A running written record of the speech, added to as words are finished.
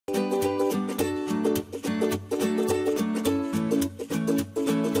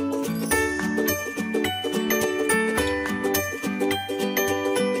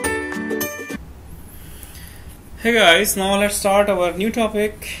Hey guys, now let's start our new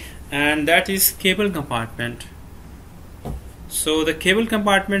topic, and that is cable compartment. So the cable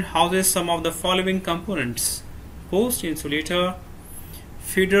compartment houses some of the following components: post insulator,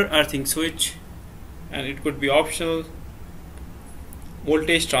 feeder earthing switch, and it could be optional;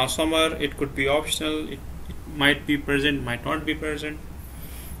 voltage transformer, it could be optional, it might be present, might not be present;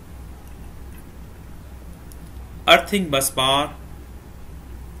 earthing bus bar,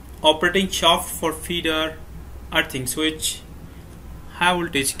 operating shaft for feeder earthing switch, high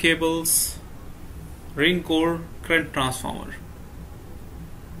voltage cables, ring core current transformer.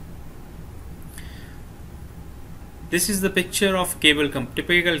 This is the picture of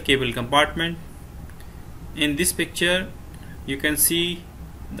typical cable compartment. In this picture you can see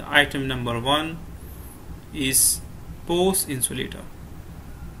the item number 1 is post insulator,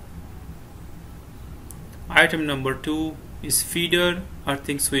 item number 2 is feeder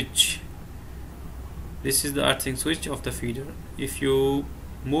earthing switch. This is the earthing switch of the feeder. If you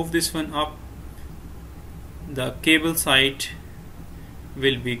move this one up, the cable side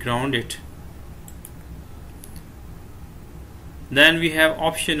will be grounded. Then we have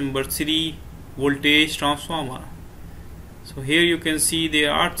option number 3, voltage transformer. So here you can see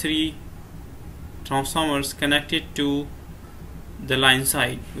there are 3 transformers connected to the line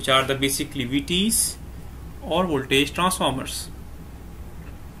side, which are the basically VTs or voltage transformers.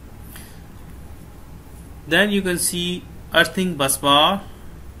 Then you can see earthing bus bar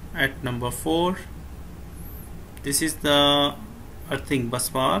at number 4. This is the earthing bus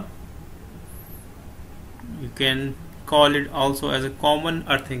bar. You can call it also as a common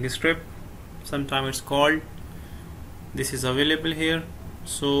earthing strip. Sometimes it's called. This is available here.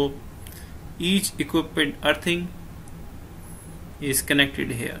 So each equipment earthing is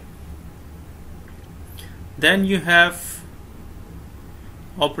connected here. Then you have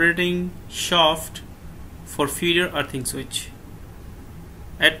operating shaft for feeder earthing switch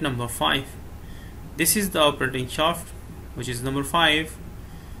at number 5. This is the operating shaft, which is number 5,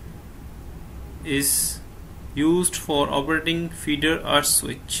 is used for operating feeder earth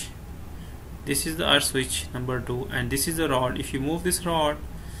switch. This is the earth switch number 2, and this is the rod. If you move this rod,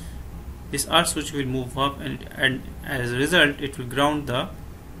 this earth switch will move up, and as a result it will ground the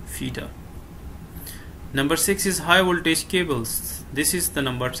feeder. Number 6 is high voltage cables. This is the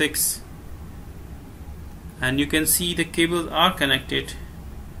number 6, and you can see the cables are connected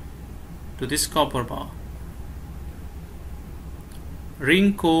to this copper bar.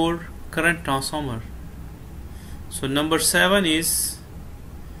 Ring core current transformer. So number 7 is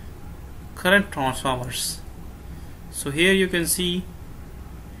current transformers. So here you can see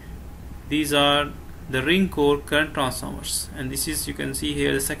these are the ring core current transformers, and this is, you can see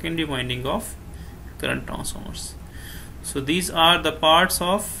here, the secondary winding of current transformers. So these are the parts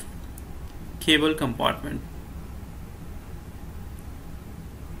of cable compartment.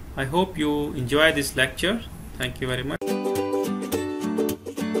 I hope you enjoy this lecture. Thank you very much.